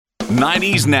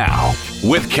90s Now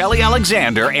with Kelly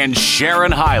Alexander and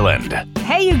Sharon Hyland.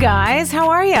 Hey, you guys, how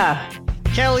are ya?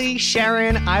 Kelly,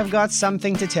 Sharon, I've got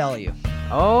something to tell you.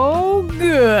 Oh,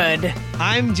 good.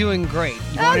 I'm doing great.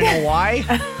 You want to know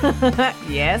why?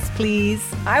 Yes, please.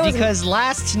 Because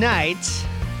last night,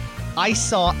 I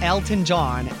saw Elton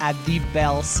John at the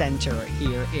Bell Center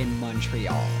here in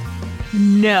Montreal.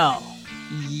 No.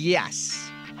 Yes.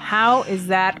 How is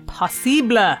that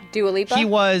possible? Dua Lipa? He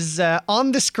was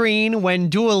on the screen when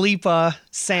Dua Lipa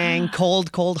sang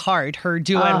Cold, Cold Heart, her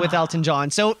duet with Elton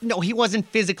John. So, no, he wasn't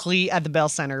physically at the Bell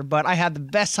Center, but I had the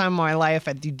best time of my life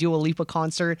at the Dua Lipa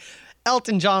concert.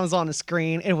 Elton John was on the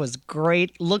screen. It was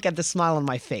great. Look at the smile on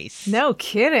my face. No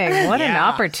kidding. What an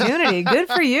opportunity. Good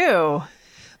for you.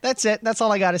 That's it. That's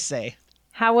all I got to say.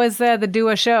 How was the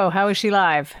Dua show? How was she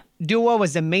live? Dua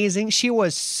was amazing. She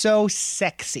was so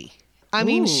sexy. I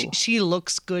mean, Ooh. she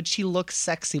looks good. She looks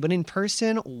sexy, but in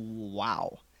person,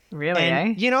 wow. Really, And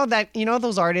eh? you know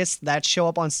those artists that show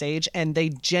up on stage and they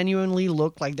genuinely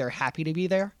look like they're happy to be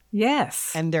there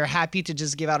Yes. and they're happy to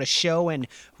just give out a show and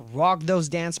rock those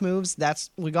dance moves.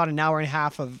 We got an hour and a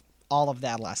half of all of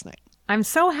that last night. I'm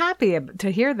so happy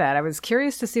to hear that. I was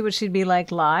curious to see what she'd be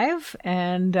like live,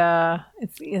 and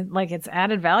it's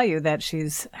added value that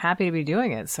she's happy to be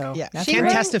doing it. So Yeah, that's can't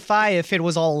great. testify if it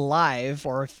was all live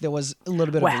or if there was a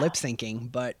little bit Well. of lip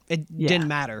syncing, but it didn't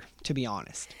matter, to be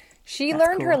honest. She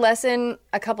learned her lesson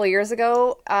a couple of years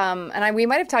ago, we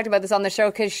might have talked about this on the show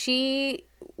because she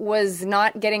was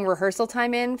not getting rehearsal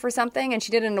time in for something, and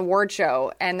she did an award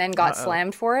show and then got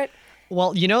slammed for it.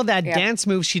 Well, you know that dance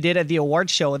move she did at the award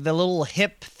show, the little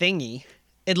hip thingy,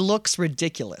 it looks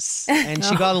ridiculous. And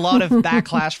she got a lot of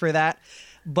backlash for that.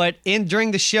 But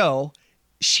during the show,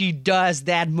 she does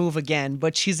that move again,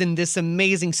 but she's in this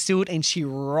amazing suit and she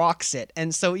rocks it.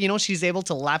 And so, she's able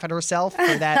to laugh at herself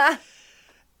for that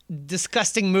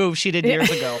disgusting move she did years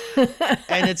ago.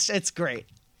 And it's great.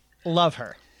 Love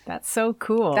her. That's so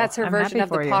cool. That's her I'm version happy of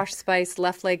the for you. Posh Spice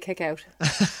left leg kick out.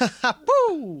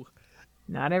 Woo!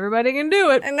 Not everybody can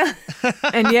do it.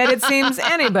 And yet it seems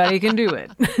anybody can do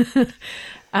it.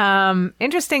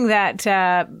 Interesting that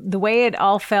the way it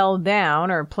all fell down,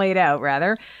 or played out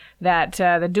rather, that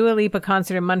the Dua Lipa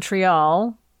concert in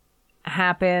Montreal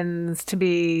happens to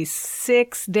be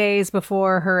 6 days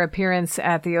before her appearance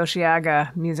at the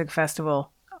Osheaga Music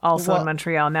Festival, also in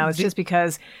Montreal. Now, it's just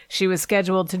because she was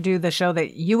scheduled to do the show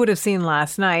that you would have seen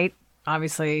last night,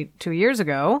 obviously 2 years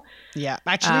ago. Yeah,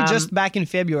 actually just back in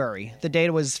February. The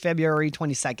date was February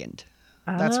 22nd.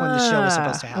 That's when the show was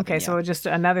supposed to happen. Okay, so just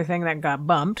another thing that got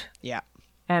bumped. Yeah.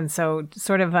 And so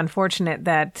sort of unfortunate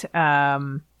that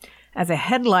as a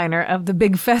headliner of the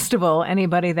big festival,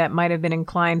 anybody that might have been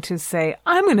inclined to say,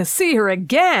 I'm going to see her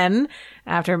again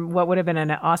after what would have been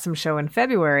an awesome show in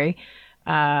February,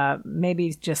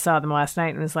 maybe just saw them last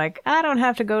night and was like, I don't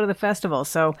have to go to the festival.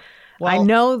 So I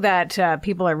know that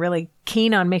people are really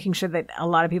keen on making sure that a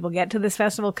lot of people get to this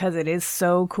festival because it is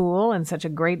so cool and such a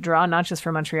great draw, not just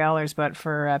for Montrealers, but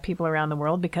for people around the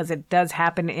world, because it does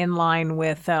happen in line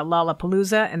with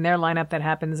Lollapalooza and their lineup that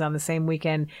happens on the same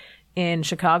weekend in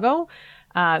Chicago.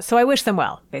 So I wish them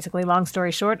well. Basically, long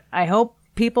story short, I hope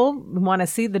people want to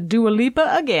see the Dua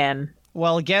Lipa again.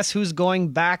 Well, guess who's going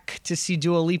back to see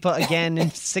Dua Lipa again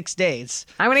in 6 days?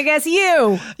 I'm going to guess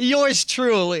you. Yours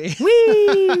truly.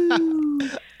 Woo!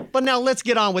 But now let's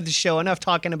get on with the show. Enough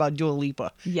talking about Dua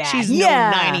Lipa. Yeah. She's Yeah.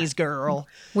 no 90s girl.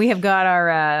 We have got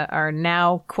our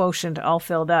now quotient all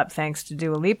filled up thanks to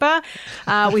Dua Lipa.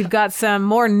 We've got some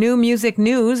more new music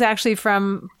news, actually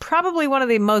from probably one of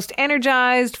the most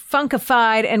energized,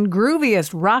 funkified, and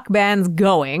grooviest rock bands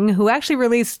going, who actually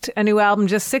released a new album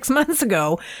just 6 months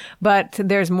ago. But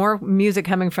there's more music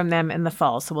coming from them in the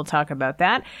fall, so we'll talk about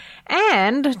that.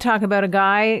 And talk about a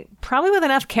guy probably with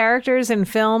enough characters in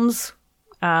films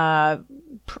that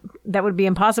would be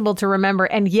impossible to remember,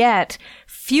 and yet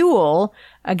fuel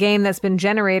a game that's been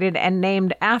generated and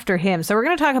named after him. So we're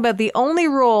going to talk about the only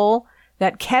role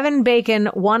that Kevin Bacon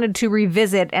wanted to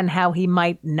revisit and how he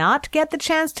might not get the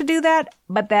chance to do that,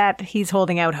 but that he's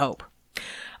holding out hope.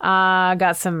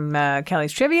 Got some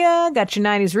Kelly's Trivia, got your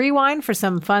 90s Rewind for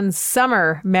some fun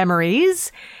summer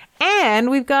memories,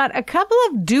 and we've got a couple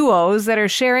of duos that are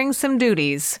sharing some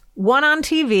duties. One on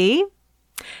TV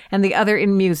and the other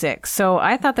in music. So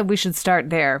I thought that we should start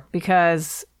there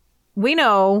because we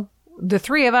know, the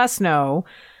three of us know,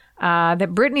 that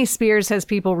Britney Spears has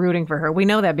people rooting for her. We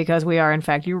know that because we are, in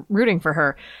fact, rooting for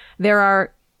her. There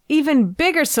are even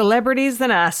bigger celebrities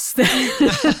than us.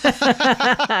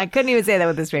 I couldn't even say that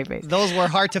with a straight face. Those were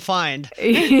hard to find,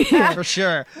 for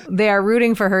sure. They are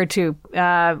rooting for her too.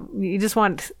 You just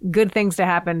want good things to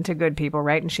happen to good people,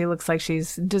 right? And she looks like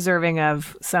she's deserving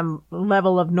of some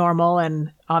level of normal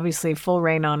and obviously full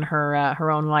reign on her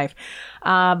own life.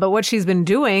 But what she's been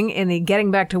doing in the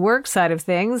getting back to work side of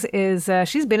things is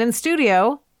she's been in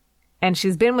studio. And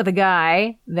she's been with a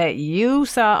guy that you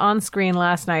saw on screen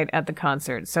last night at the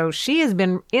concert. So she has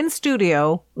been in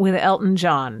studio with Elton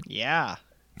John. Yeah.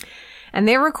 And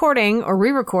they're recording or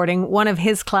re-recording one of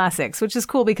his classics, which is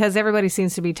cool because everybody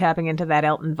seems to be tapping into that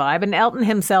Elton vibe. And Elton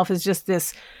himself is just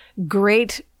this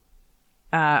great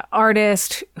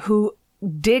artist who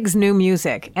digs new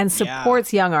music and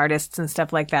supports young artists and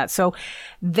stuff like that. So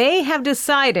they have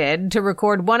decided to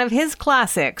record one of his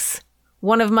classics,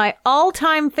 one of my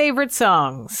all-time favorite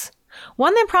songs.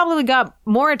 One that probably got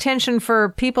more attention for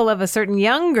people of a certain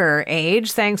younger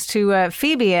age, thanks to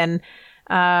Phoebe and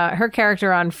her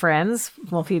character on Friends.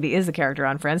 Well, Phoebe is the character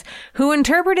on Friends, who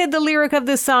interpreted the lyric of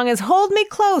this song as "Hold me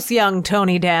close, young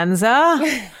Tony Danza."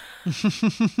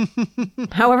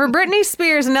 However, Britney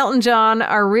Spears and Elton John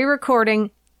are re-recording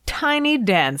Tiny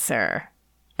Dancer.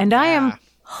 And I am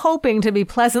hoping to be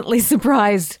pleasantly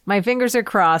surprised. My fingers are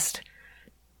crossed.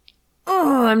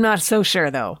 Oh, I'm not so sure,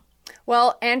 though.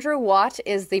 Well, Andrew Watt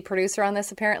is the producer on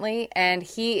this, apparently, and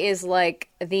he is like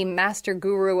the master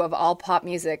guru of all pop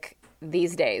music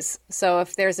these days. So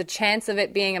if there's a chance of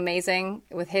it being amazing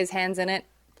with his hands in it,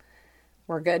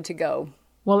 we're good to go.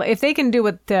 Well, if they can do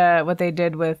what they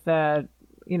did with, Dua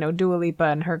Lipa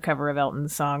and her cover of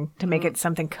Elton's song to make it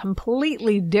something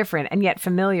completely different and yet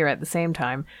familiar at the same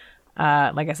time,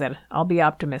 like I said, I'll be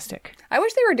optimistic. I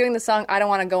wish they were doing the song "I Don't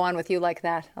Want to Go On With You" like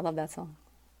that. I love that song.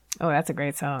 Oh, that's a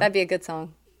great song. That'd be a good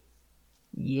song.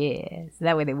 Yes.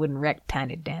 That way they wouldn't wreck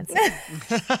Tiny Dancer.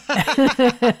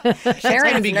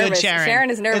 Sharon is be nervous. good, Sharon. Sharon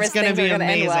is nervous. It's gonna Things be are going to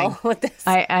end well amazing. with this.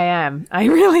 I am. I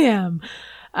really am.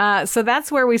 So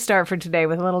that's where we start for today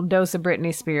with a little dose of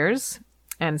Britney Spears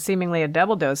and seemingly a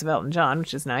double dose of Elton John,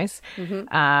 which is nice.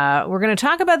 Mm-hmm. We're going to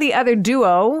talk about the other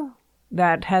duo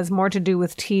that has more to do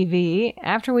with TV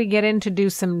after we get in to do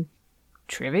some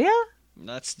trivia.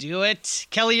 Let's do it.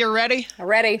 Kelly, you're ready?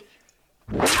 Ready.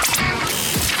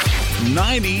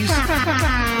 90s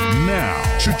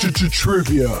now.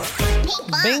 Trivia.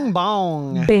 Bing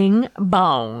bong. Bing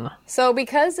bong. So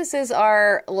because this is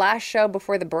our last show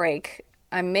before the break,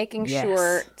 I'm making Yes.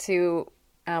 sure to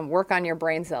work on your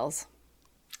brain cells.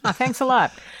 Oh, thanks a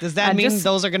lot. Does that mean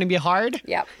those are going to be hard?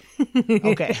 Yep.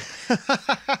 Okay.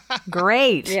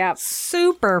 Great. Yep.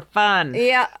 Super fun.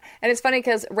 Yeah. And it's funny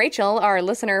because Rachel, our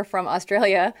listener from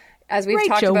Australia, as we've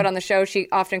talked Rachel. about on the show, she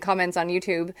often comments on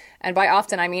YouTube. And by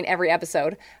often, I mean every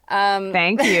episode.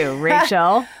 Thank you,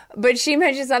 Rachel. But she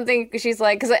mentioned something. She's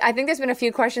like, because I think there's been a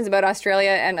few questions about Australia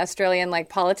and Australian like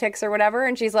politics or whatever.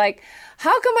 And she's like,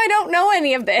 how come I don't know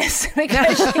any of this?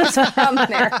 Because she's from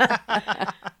there.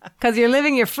 Because you're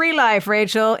living your free life,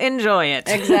 Rachel. Enjoy it.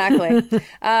 Exactly.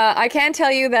 I can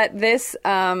tell you that this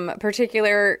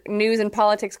particular news and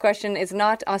politics question is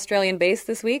not Australian based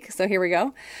this week. So here we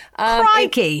go.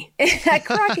 Crikey.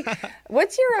 Crikey.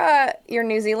 What's your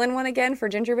New Zealand one again for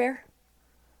Ginger Bear?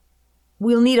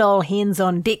 We'll need all hands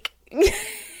on deck.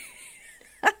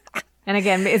 And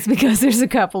again, it's because there's a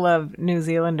couple of New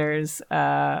Zealanders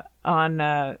on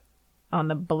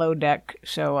the Below Deck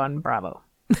show on Bravo.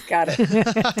 Got it.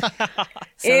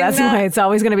 So that's why it's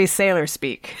always going to be sailor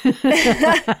speak. In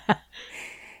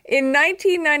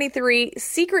 1993,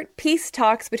 secret peace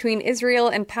talks between Israel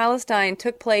and Palestine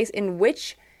took place in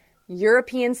which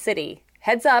European city?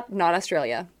 Heads up, not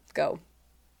Australia. Go.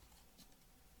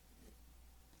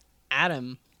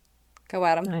 Adam. Go,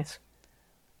 Adam. Nice.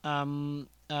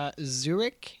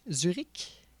 Zurich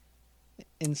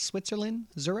in Switzerland.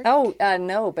 Zurich. Oh,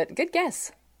 no, but good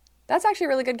guess. That's actually a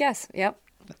really good guess. Yep.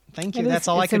 Thank you. That's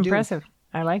all I it's could impressive.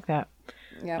 I like that.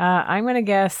 Yep. I'm going to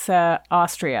guess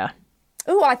Austria.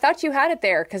 Ooh, I thought you had it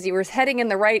there because you were heading in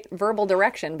the right verbal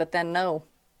direction, but then no.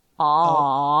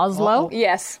 Oslo?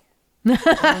 Yes. See,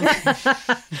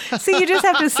 you just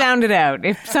have to sound it out.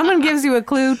 If someone gives you a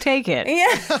clue, take it.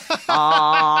 Yeah.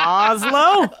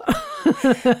 Oslo?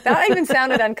 That even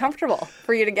sounded uncomfortable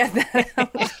for you to get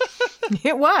that.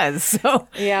 It was. So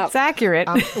Yeah. it's accurate.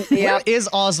 Where is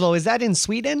Oslo? Is that in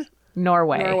Sweden?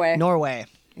 Norway. Norway.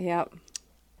 Yep.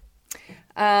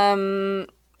 And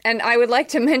I would like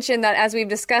to mention that as we've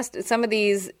discussed, some of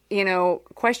these,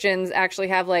 questions actually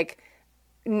have like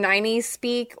 90s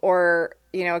speak or,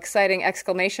 exciting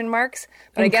exclamation marks.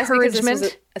 But I guess because this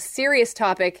was a serious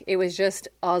topic, it was just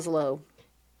Oslo.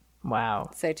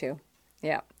 Wow. Say two.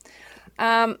 Yeah.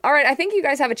 All right. I think you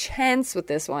guys have a chance with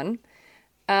this one.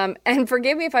 And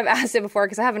forgive me if I've asked it before,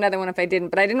 because I have another one if I didn't.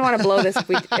 But I didn't want to blow this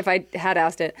if I had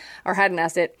asked it or hadn't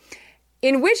asked it.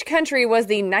 In which country was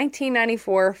the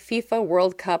 1994 FIFA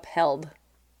World Cup held?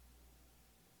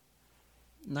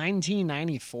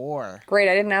 1994. Great.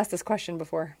 I didn't ask this question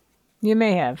before. You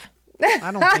may have.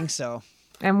 I don't think so.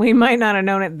 And we might not have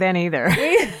known it then either.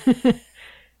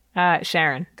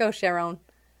 Sharon. Go, Sharon.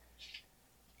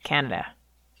 Canada.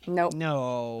 Nope.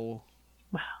 No.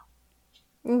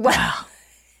 Wow.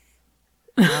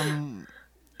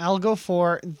 I'll go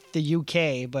for the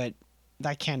UK, but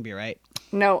that can be right.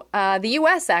 No, the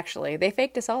U.S. actually. They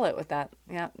faked us all out with that.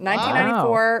 Yeah,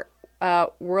 1994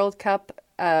 World Cup,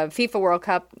 FIFA World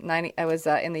Cup. It was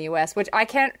in the U.S., which I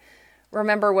can't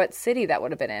remember what city that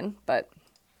would have been in, but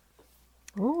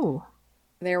Ooh.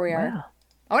 there we are. Wow.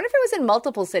 I wonder if it was in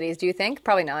multiple cities. Do you think?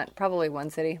 Probably not. Probably one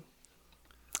city.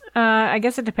 I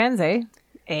guess it depends, eh?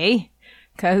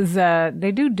 Because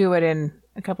they do it in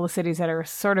a couple of cities that are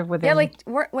sort of within. Yeah, like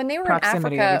when they were in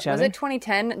proximity of Africa, each was other. it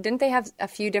 2010? Didn't they have a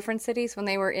few different cities when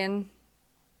they were in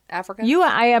Africa?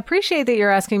 I appreciate that you're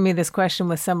asking me this question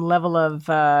with some level of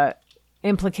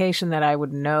implication that I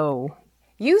would know.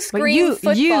 You But scream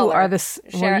footballer.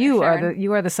 you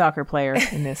are the soccer player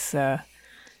in this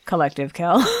collective,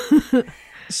 Kel.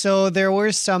 So there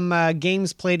were some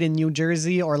games played in New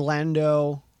Jersey,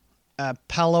 Orlando,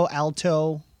 Palo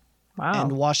Alto, Wow.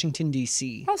 and Washington,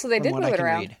 D.C. Oh, so they from did what move I it can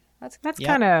around. read. That's Yep.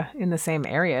 kind of in the same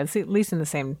area. It's at least in the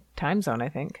same time zone, I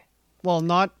think. Well,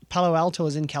 not Palo Alto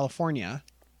is in California.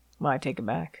 Well, I take it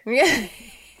back. Yeah.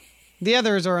 The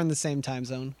others are in the same time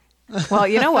zone. Well,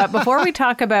 you know what? Before we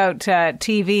talk about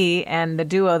TV and the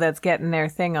duo that's getting their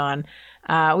thing on,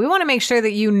 we want to make sure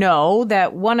that you know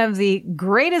that one of the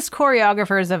greatest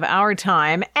choreographers of our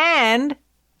time and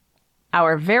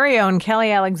our very own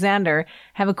Kelly Alexander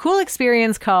have a cool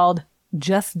experience called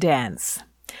Just Dance,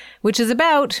 which is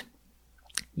about,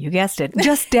 you guessed it,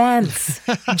 just dance.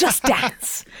 Just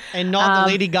dance. And not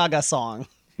the Lady Gaga song.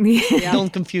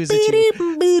 Don't confuse the two.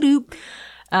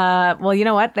 Boop-boop-boop. Well, you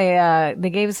know what? They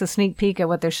gave us a sneak peek at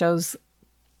what their show's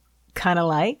kind of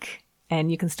like,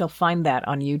 and you can still find that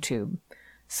on YouTube.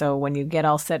 So when you get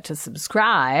all set to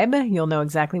subscribe, you'll know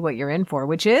exactly what you're in for,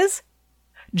 which is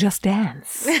Just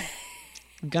Dance.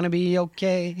 Gonna be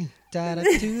okay.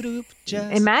 Da-da-doo-doop,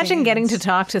 just Imagine dance. getting to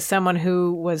talk to someone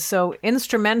who was so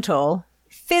instrumental,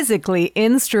 physically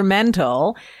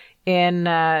instrumental, in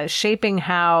shaping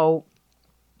how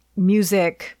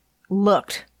music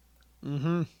looked.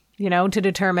 Mm-hmm. You know, to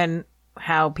determine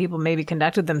how people maybe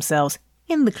conducted themselves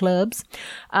in the clubs.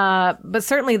 But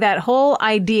certainly that whole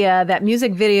idea that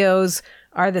music videos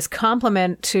are this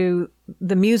complement to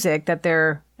the music, that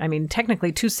they're, I mean,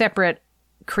 technically two separate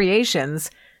creations,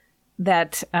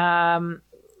 that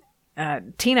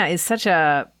Tina is such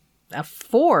a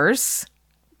force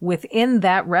within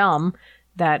that realm,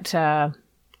 that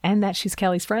and that she's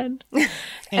Kelly's friend.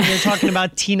 And we're talking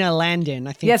about Tina Landon.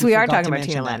 I think. Yes, we are forgot talking to about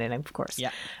mention Tina that. Landon, of course.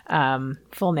 Yeah.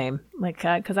 Full name, like,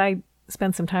 because I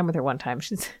spent some time with her one time.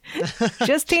 She's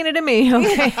just Tina to me,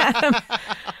 okay, Adam?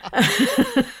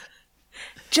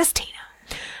 Just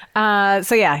Tina.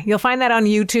 So yeah, you'll find that on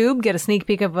YouTube. Get a sneak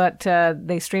peek of what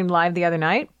they streamed live the other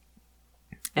night,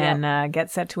 and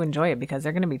get set to enjoy it, because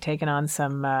they're going to be taking on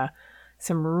some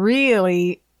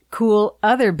really cool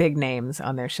other big names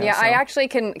on their show. Yeah, so. I actually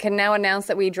can now announce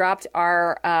that we dropped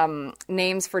our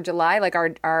names for July, like our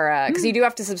because you do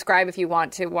have to subscribe if you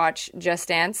want to watch Just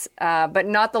Dance, but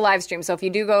not the live stream. So if you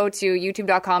do go to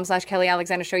youtube.com/Kelly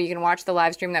Alexander Show, you can watch the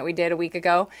live stream that we did a week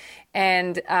ago,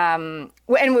 and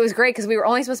it was great because we were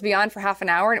only supposed to be on for half an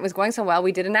hour, and it was going so well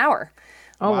we did an hour.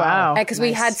 Oh wow! Because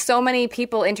we had so many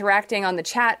people interacting on the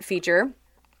chat feature.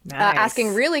 Nice.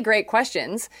 Asking really great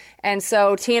questions. And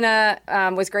so Tina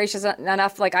was gracious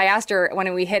enough. Like, I asked her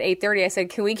when we hit 8:30, I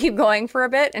said, can we keep going for a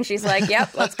bit? And she's like,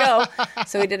 yep, let's go.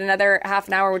 So we did another half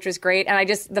an hour, which was great. And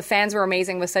the fans were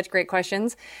amazing with such great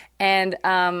questions. And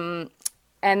then,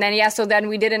 so then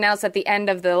we did announce at the end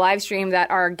of the live stream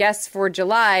that our guests for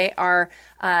July are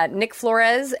Nick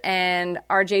Flores and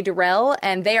RJ Durrell.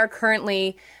 And they are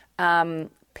currently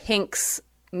Pink's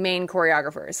main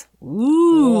choreographers.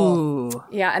 Ooh.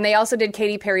 Yeah, and they also did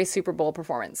Katy Perry's Super Bowl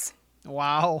performance.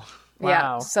 Wow.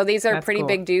 Yeah, so these are That's pretty cool.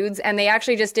 big dudes. And they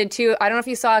actually just did two, I don't know if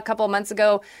you saw a couple of months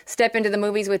ago, Step Into the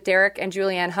Movies with Derek and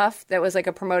Julianne Hough. That was like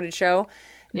a promoted show.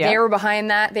 Yeah. They were behind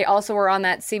that. They also were on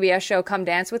that CBS show Come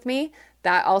Dance With Me.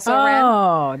 That also ran.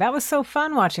 Oh, that was so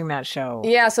fun watching that show.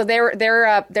 Yeah, so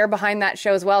they're behind that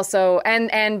show as well. So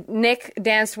and Nick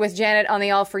danced with Janet on the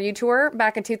All For You tour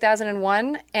back in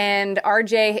 2001, and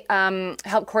RJ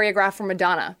helped choreograph for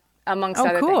Madonna. amongst Oh,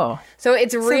 other cool. things. So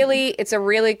it's a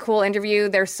really cool interview.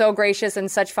 They're so gracious and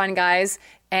such fun guys.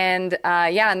 And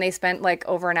and they spent like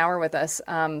over an hour with us.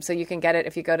 So you can get it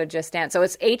if you go to Just Dance. So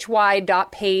it's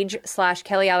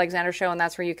hy.page/Kelly Alexander Show, and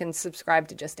that's where you can subscribe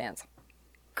to Just Dance.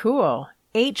 Cool.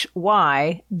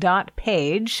 hy.page.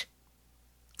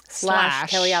 /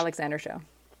 Kelly Alexander Show.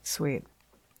 Sweet.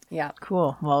 Yeah.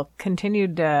 Cool. Well,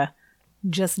 continued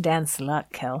Just Dance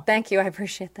luck, Kel. Thank you. I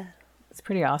appreciate that. It's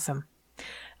pretty awesome.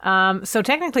 So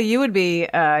technically you would be,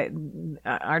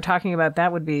 are talking about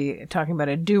that would be talking about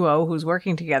a duo who's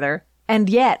working together. And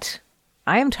yet,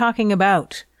 I am talking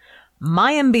about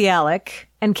Mayim Bialik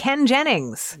and Ken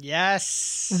Jennings.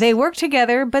 Yes. They work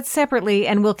together, but separately,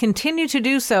 and will continue to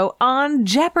do so on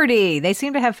Jeopardy! They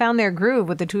seem to have found their groove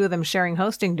with the two of them sharing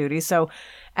hosting duties. So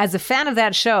as a fan of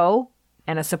that show,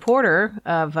 and a supporter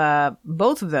of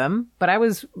both of them, but I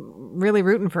was really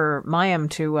rooting for Mayim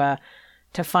to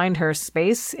find her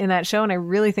space in that show, and I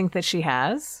really think that she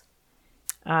has.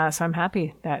 So I'm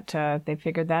happy that they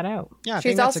figured that out. Yeah, I She's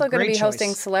think that's also a going to great be hosting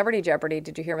choice. Celebrity Jeopardy.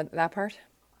 Did you hear about that part?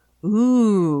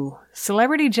 Ooh,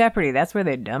 Celebrity Jeopardy. That's where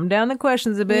they dumb down the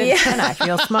questions a bit, and I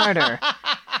feel smarter.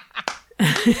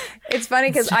 It's funny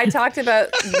because I talked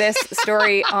about this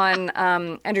story on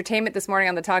Entertainment this morning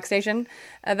on the talk station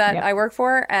that I work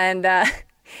for, and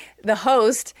the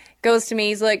host goes to me.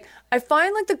 He's like, I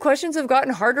find like the questions have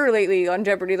gotten harder lately on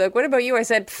Jeopardy. Like, what about you? I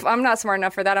said, I'm not smart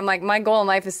enough for that. I'm like, my goal in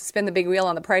life is to spin the big wheel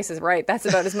on The Price is Right. That's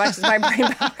about as much as my brain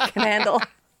power can handle.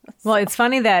 Well, it's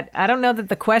funny that I don't know that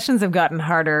the questions have gotten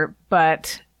harder,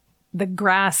 but the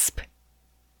grasp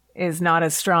is not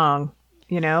as strong,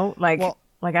 you know? Like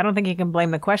I don't think you can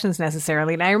blame the questions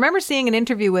necessarily. And I remember seeing an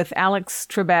interview with Alex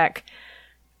Trebek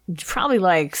probably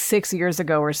like 6 years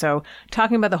ago or so,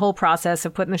 talking about the whole process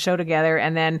of putting the show together.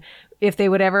 And then if they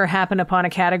would ever happen upon a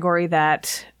category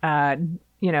that,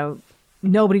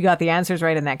 nobody got the answers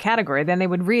right in that category, then they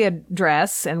would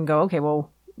readdress and go, okay, well,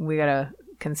 we got to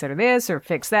consider this or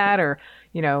fix that or,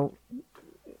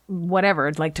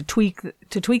 whatever, like to tweak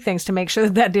things to make sure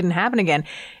that didn't happen again.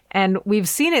 And we've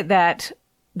seen it that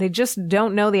they just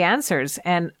don't know the answers.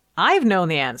 And I've known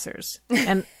the answers.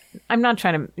 And I'm not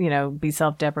trying to, be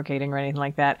self-deprecating or anything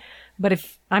like that. But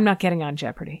if I'm not getting on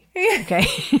Jeopardy, okay?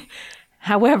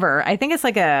 However, I think it's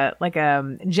like a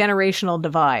generational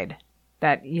divide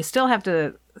that you still have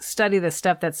to study the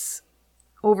stuff that's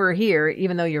over here,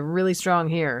 even though you're really strong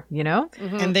here,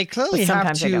 And they clearly But have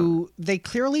sometimes they to. They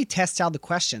clearly test out the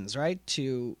questions, right?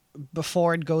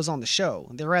 Before it goes on the show,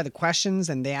 they write the questions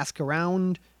and they ask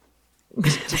around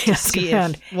to see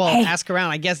around. if. Well, Hey. ask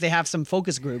around. I guess they have some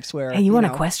focus groups where. Hey, you want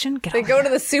a question? Get They over go here. to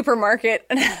the supermarket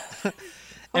and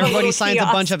Everybody signs a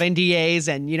kiosk. bunch of NDAs,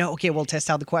 and okay, we'll test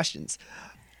out the questions.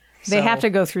 They So- have to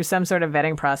go through some sort of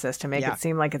vetting process to make Yeah. it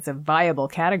seem like it's a viable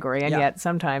category, and Yeah. yet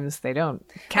sometimes they don't.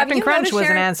 Captain you Crunch noticed, was an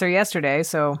Sharon- answer yesterday,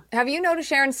 so Have you noticed,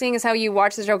 Sharon, seeing as how you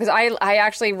watch the show? Because I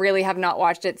actually really have not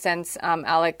watched it since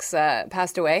Alex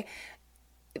passed away.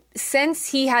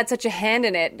 Since he had such a hand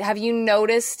in it, have you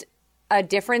noticed a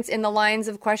difference in the lines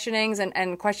of questionings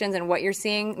and questions and what you're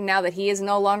seeing now that he is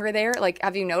no longer there? Like,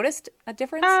 have you noticed a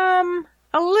difference?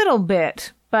 a little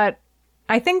bit. But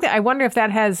I think that I wonder if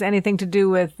that has anything to do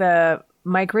with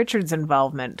Mike Richards'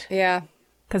 involvement, Yeah.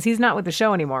 because he's not with the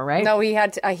show anymore, right? No, he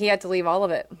had to leave all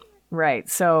of it. Right.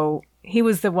 So he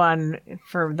was the one,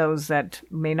 for those that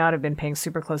may not have been paying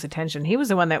super close attention, he was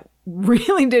the one that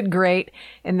really did great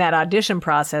in that audition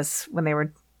process when they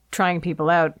were trying people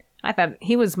out. I thought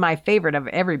he was my favorite of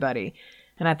everybody.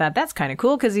 And I thought that's kind of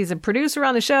cool because he's a producer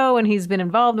on the show and he's been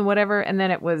involved in whatever. And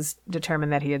then it was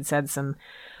determined that he had said some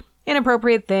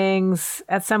inappropriate things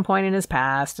at some point in his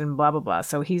past and blah, blah, blah.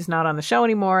 So he's not on the show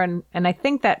anymore. And I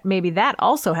think that maybe that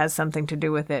also has something to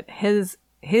do with it. His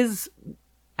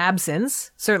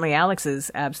absence, certainly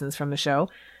Alex's absence from the show,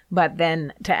 but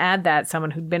then to add that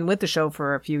someone who'd been with the show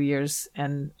for a few years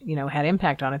and, had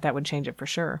impact on it, that would change it for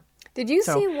sure. Did you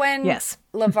So, see when yes.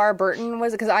 LeVar Burton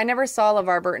was? Because I never saw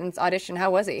LeVar Burton's audition.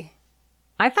 How was he?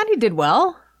 I thought he did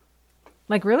well,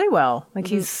 like really well. Like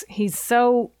he's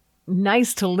so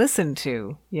nice to listen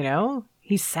to,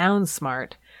 he sounds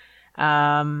smart.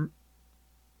 I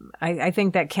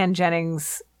think that Ken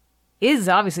Jennings is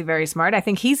obviously very smart. I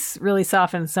think he's really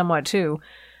softened somewhat too.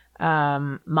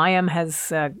 Mayim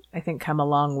has, I think, come a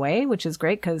long way, which is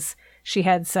great because she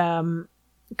had some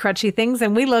crutchy things.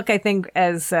 And we look, I think,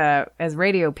 as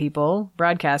radio people,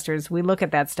 broadcasters, we look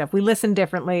at that stuff. We listen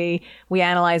differently. We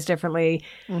analyze differently.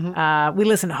 We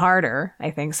listen harder,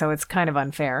 I think. So it's kind of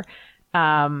unfair.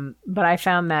 But I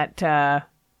found that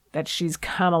she's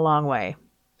come a long way.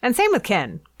 And same with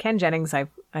Ken Jennings.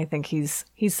 I think he's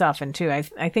softened too.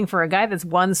 I think for a guy that's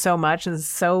won so much and is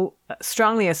so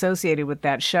strongly associated with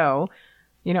that show,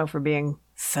 you know, for being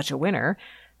such a winner,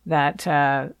 that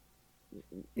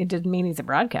it didn't mean he's a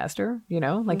broadcaster, you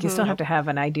know? Like, you still have to have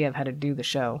an idea of how to do the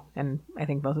show. And I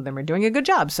think both of them are doing a good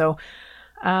job. So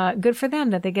good for them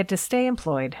that they get to stay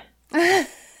employed.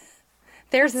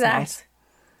 There's that. Nice.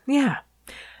 Yeah.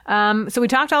 So we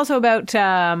talked also about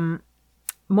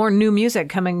more new music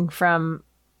coming from,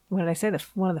 what did I say?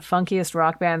 One of the funkiest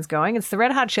rock bands going. It's the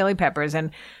Red Hot Chili Peppers.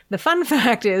 And the fun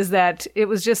fact is that it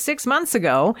was just 6 months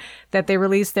ago that they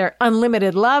released their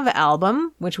Unlimited Love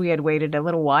album, which we had waited a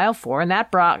little while for. And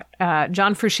that brought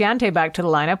John Frusciante back to the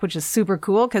lineup, which is super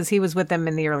cool because he was with them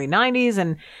in the early 90s.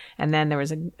 And then there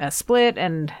was a split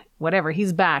and whatever.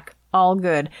 He's back. All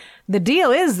good. The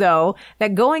deal is, though,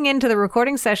 that going into the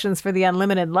recording sessions for the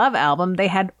Unlimited Love album, they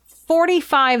had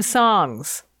 45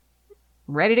 songs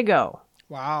ready to go.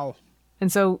 Wow. And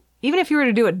so even if you were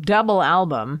to do a double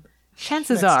album,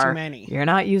 chances are you're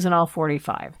not using all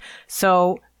 45.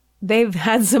 So they've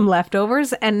had some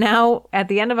leftovers. And now at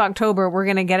the end of October, we're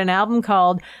going to get an album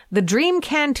called The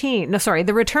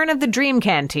Return of the Dream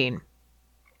Canteen.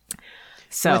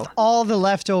 So with all the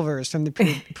leftovers from the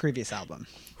previous album.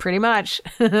 Pretty much.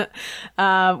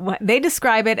 They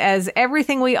describe it as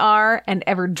everything we are and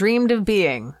ever dreamed of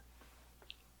being.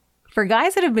 For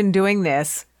guys that have been doing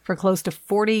this for close to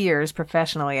 40 years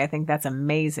professionally, I think that's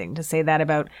amazing to say that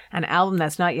about an album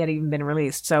that's not yet even been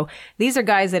released. So these are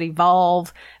guys that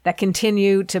evolve, that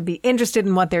continue to be interested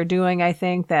in what they're doing, I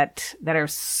think, that are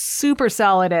super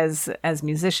solid as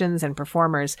musicians and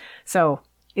performers. So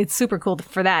it's super cool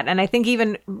for that. And I think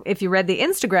even if you read the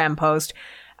Instagram post,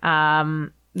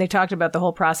 they talked about the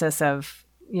whole process of,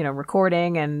 you know,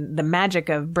 recording and the magic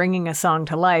of bringing a song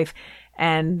to life.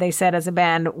 And they said, as a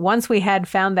band, once we had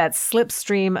found that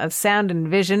slipstream of sound and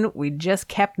vision, we just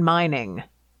kept mining,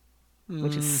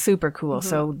 which is super cool.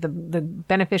 So the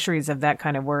beneficiaries of that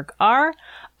kind of work are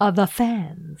the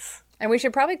fans. And we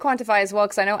should probably quantify as well,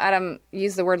 because I know Adam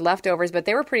used the word leftovers, but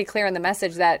they were pretty clear in the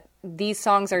message that these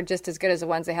songs are just as good as the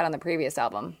ones they had on the previous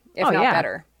album, if not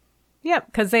better. Yeah,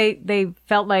 because they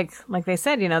felt like they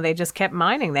said, you know, they just kept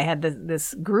mining. They had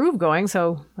this groove going,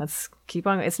 so let's keep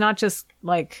on. It's not just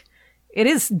like, it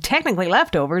is technically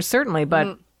leftovers, certainly,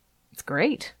 but it's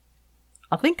great.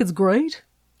 I think it's great.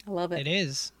 I love it. It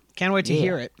is. Can't wait to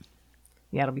hear it.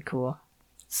 Yeah, it'll be cool.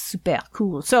 Super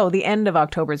cool. So the end of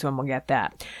October is when we'll get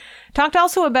that. Talked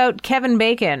also about Kevin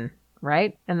Bacon,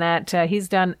 right? And that he's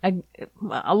done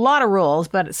a lot of roles,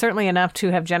 but certainly enough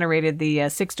to have generated the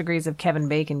 6 Degrees of Kevin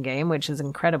Bacon game, which is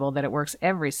incredible that it works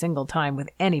every single time with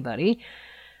anybody.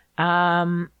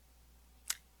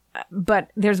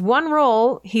 But there's one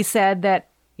role he said that,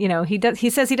 you know, he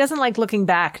says he doesn't like looking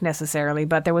back necessarily,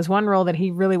 but there was one role that he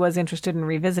really was interested in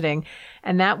revisiting,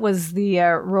 and that was the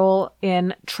role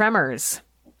in Tremors.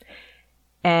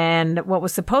 And what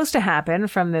was supposed to happen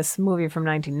from this movie from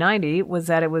 1990 was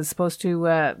that it was supposed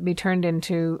to be turned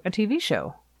into a TV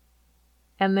show.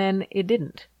 And then it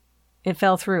didn't. It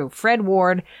fell through. Fred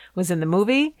Ward was in the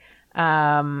movie.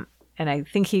 And I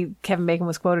think Kevin Bacon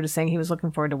was quoted as saying he was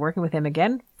looking forward to working with him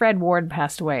again. Fred Ward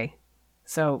passed away.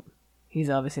 So he's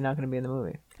obviously not going to be in the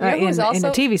movie. In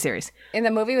the TV series. In the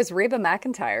movie was Reba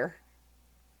McEntire.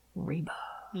 Reba.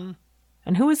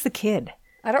 And who was the kid?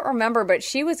 I don't remember, but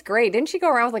she was great. Didn't she go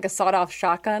around with like a sawed-off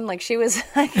shotgun? Like she was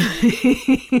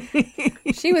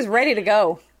she was ready to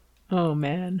go. Oh,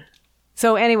 man.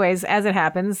 So anyways, as it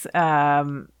happens,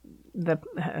 according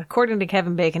to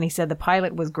Kevin Bacon, he said the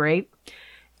pilot was great.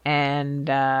 And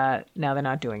now they're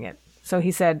not doing it. So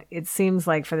he said it seems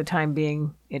like for the time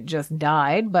being it just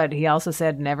died, but he also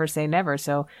said never say never.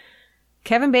 So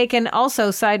Kevin Bacon,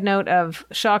 also side note of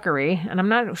shockery, and I'm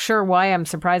not sure why I'm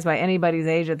surprised by anybody's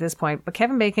age at this point, but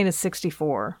Kevin Bacon is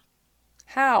 64.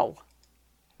 How?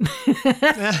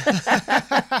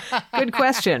 Good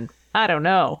question. I don't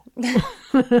know.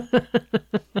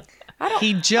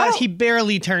 He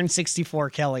barely turned 64,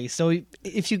 Kelly. So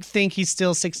if you think he's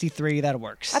still 63, that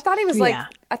works. I thought he was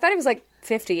like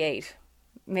 58,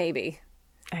 maybe.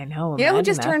 I know. You know who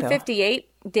just turned 58?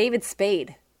 David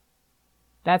Spade.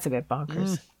 That's a bit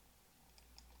bonkers.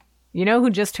 You know who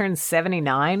just turned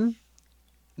 79?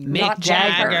 Mick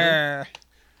Jagger.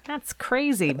 That's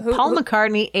crazy. Paul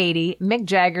McCartney, 80. Mick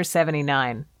Jagger,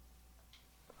 79.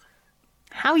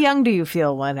 How young do you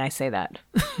feel when I say that?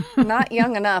 Not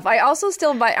young enough. I also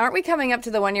still buy. Aren't we coming up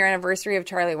to the 1-year anniversary of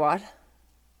Charlie Watt?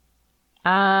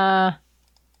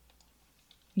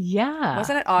 Yeah.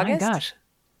 Wasn't it August? My gosh.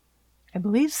 I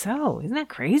believe so. Isn't that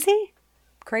crazy?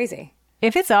 Crazy.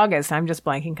 If it's August, I'm just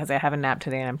blanking because I haven't napped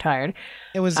today and I'm tired.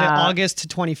 It was August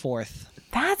 24th.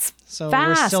 That's So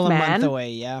fast, we're still a man. month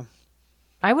away. Yeah.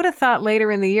 I would have thought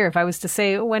later in the year. If I was to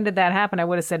say, oh, when did that happen? I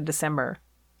would have said December.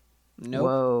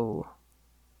 Nope.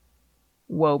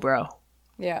 Whoa, bro.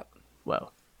 Yeah.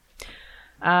 Whoa.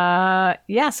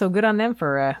 Yeah, so good on them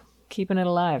for keeping it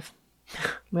alive.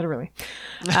 Literally.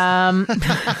 See, that's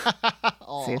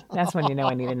when you know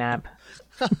I need a nap.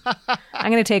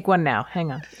 I'm going to take one now.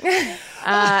 Hang on.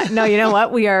 No, you know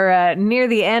what? We are near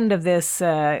the end of this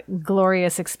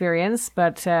glorious experience,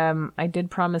 but I did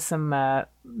promise some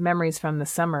memories from the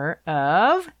summer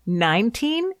of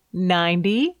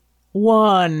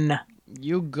 1991.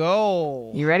 You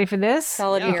go. You ready for this?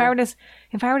 Solid If year. I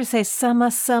were to say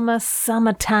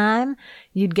summertime,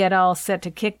 you'd get all set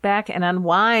to kick back and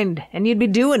unwind, and you'd be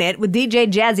doing it with DJ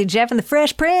Jazzy Jeff and the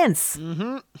Fresh Prince.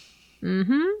 And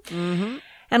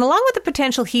along with the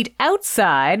potential heat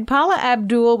outside, Paula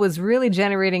Abdul was really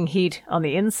generating heat on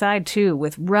the inside too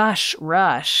with Rush.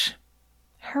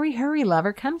 Hurry, hurry,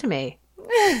 lover, come to me.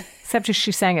 Except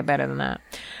she sang it better than that.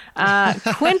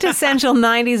 Quintessential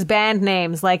 90s band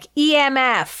names like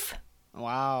EMF.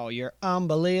 Wow, you're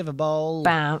unbelievable.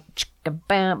 Bow, chicka,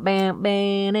 bam, bam,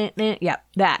 bam, yeah,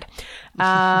 that.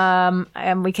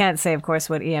 And we can't say, of course,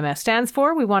 what EMF stands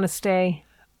for. We want to stay.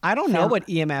 I don't know what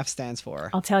EMF stands for.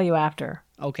 I'll tell you after.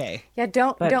 Okay. Yeah,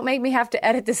 don't make me have to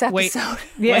edit this Wait, episode.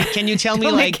 wait, can you tell me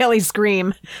Don't make Kelly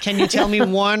scream. can you tell me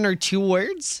one or two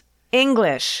words?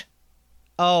 English.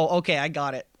 Oh, okay, I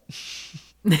got it.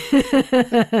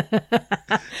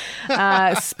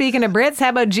 Speaking of Brits, how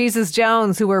about Jesus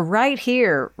Jones, who were right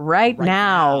here, right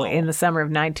now in the summer of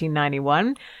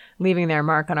 1991, leaving their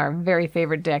mark on our very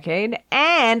favorite decade,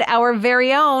 and our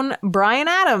very own Bryan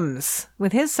Adams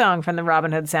with his song from the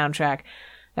Robin Hood soundtrack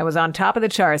that was on top of the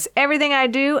charts. Everything I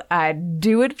do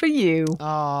it for you.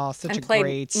 Oh, such And a played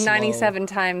great slow. 97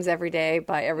 times every day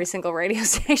by every single radio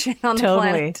station on the Totally.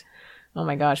 planet. Oh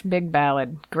my gosh, big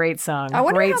ballad, great song, I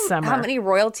wonder great how, summer. how many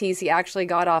royalties he actually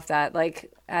got off that,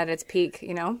 like at its peak,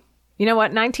 you know? You know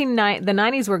what? The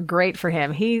 90s were great for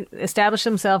him. He established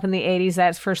himself in the 80s.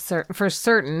 That's for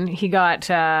certain. He got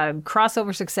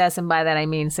crossover success, and by that I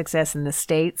mean success in the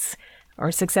States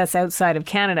or success outside of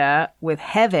Canada with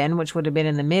Heaven, which would have been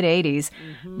in the mid 80s.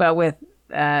 But with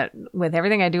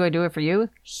Everything I Do It For You,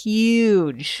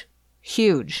 huge.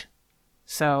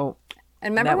 So,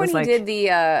 And remember that when was he like- did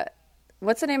the,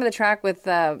 what's the name of the track with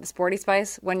Sporty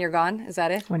Spice, When You're Gone? Is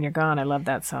that it? When You're Gone, I love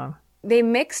that song. They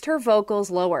mixed her vocals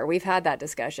lower. We've had that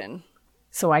discussion.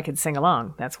 So I could sing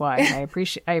along. That's why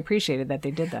I appreciated that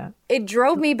they did that. It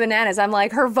drove me bananas. I'm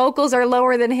like, her vocals are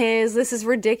lower than his. This is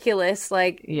ridiculous.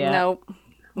 Like, Yeah. nope.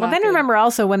 Well, Not then good. remember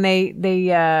also when they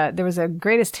there was a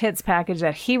greatest hits package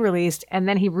that he released, and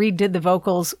then he redid the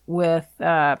vocals with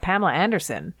Pamela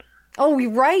Anderson, Oh, you're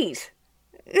right.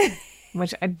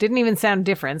 which didn't even sound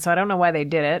different. So I don't know why they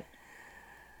did it,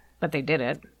 but they did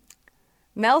it.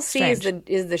 Mel C is Strange.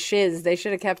 the shiz. They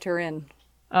should have kept her in.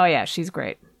 Oh yeah, she's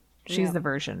great. She's Yeah. the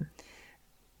version.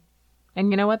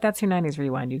 And you know what? That's your 90s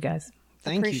rewind, you guys.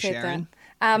 Thank you, Appreciate Sharon.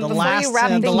 that. The Before last, you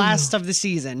wrap the things, last of the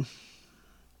season.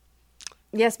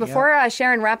 yes, before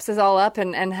Sharon wraps us all up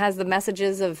and has the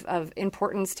messages of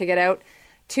importance to get out,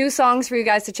 2 songs for you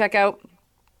guys to check out,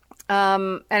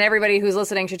 and everybody who's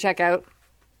listening should check out.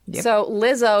 Yep. So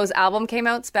Lizzo's album came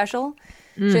out, Special.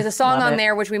 She has a song love on it.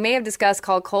 there, which we may have discussed,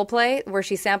 called Coldplay, where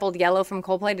she sampled Yellow from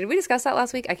Coldplay. Did we discuss that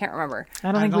last week? I can't remember.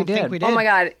 I don't think we did. Oh my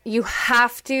God. You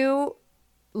have to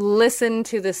listen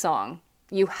to the song.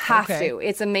 You have Okay. to.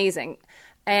 It's amazing.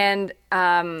 And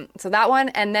so that one.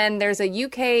 And then there's a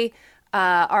UK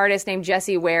artist named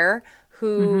Jessie Ware,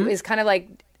 who is kind of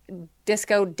like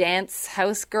disco dance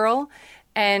house girl.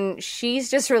 And she's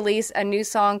just released a new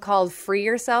song called Free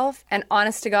Yourself. And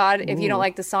honest to God, if you don't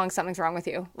like the song, something's wrong with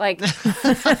you. Like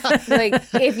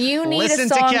if you need Listen a to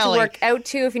song to Kelly. work out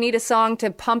to, if you need a song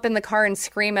to pump in the car and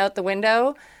scream out the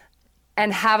window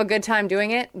and have a good time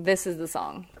doing it, this is the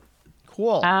song.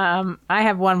 Cool. I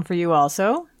have one for you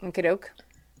also. Okie doke.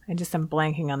 I just am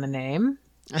blanking on the name.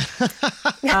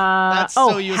 That's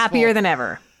so useful. Happier Than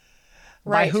Ever.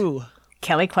 By Right. who?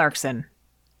 Kelly Clarkson.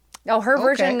 Oh, her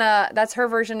version, that's her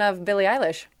version of Billie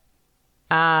Eilish.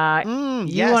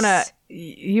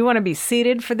 You wanna be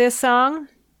seated for this song?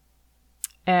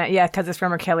 Yeah, because it's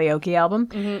from her karaoke album.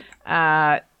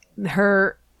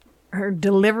 Her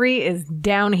delivery is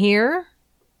down here,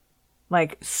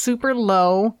 like super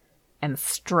low and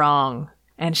strong.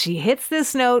 And she hits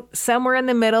this note somewhere in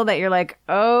the middle that you're like,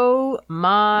 oh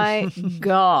my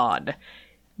God.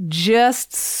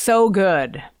 Just so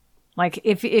good. Like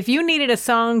if you needed a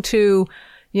song to,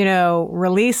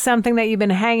 release something that you've been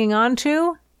hanging on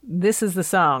to, this is the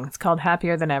song. It's called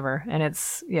Happier Than Ever. And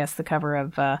it's, yes, the cover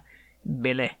of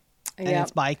Billy. And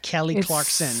it's by Kelly It's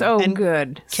Clarkson. so and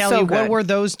good. Kelly, So good. what were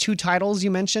those 2 titles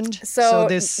you mentioned? So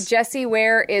this Jessie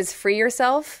Ware is Free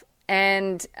Yourself,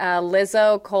 and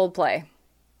Lizzo Coldplay.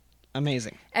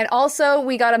 amazing. And also,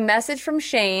 we got a message from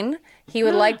Shane. He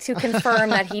would like to confirm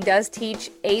that he does teach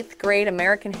 8th grade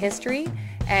American history,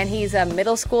 and he's a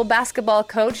middle school basketball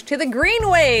coach to the Green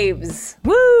Waves.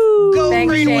 Woo! Go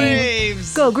Thanks, Green Shane.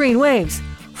 Waves! Go Green Waves.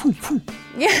 Phew, phew.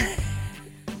 Yeah.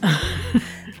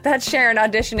 That's Sharon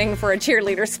auditioning for a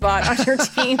cheerleader spot on your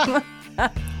team.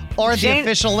 Or the Shane-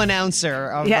 official announcer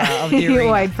of, Yeah, of the Oh,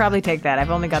 arena. I'd probably take that. I've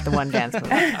only got the one dance move.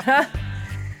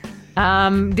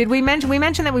 Did we mention? We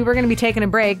mentioned that we were going to be taking a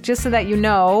break. Just so that you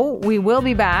know, we will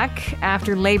be back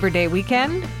after Labor Day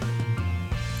weekend.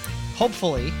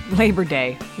 Hopefully. Labor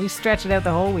Day. We stretch it out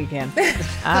the whole weekend.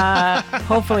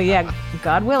 Hopefully, yeah,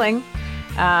 God willing.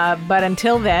 But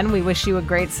until then, we wish you a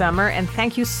great summer, and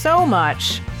thank you so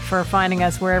much for finding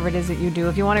us wherever it is that you do.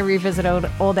 If you want to revisit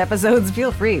old episodes,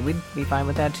 feel free. We'd be fine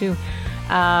with that too.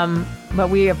 But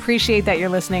we appreciate that you're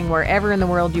listening wherever in the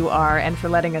world you are, and for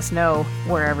letting us know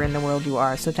wherever in the world you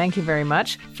are. So thank you very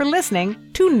much for listening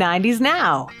to 90s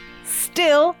Now.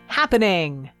 Still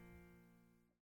happening.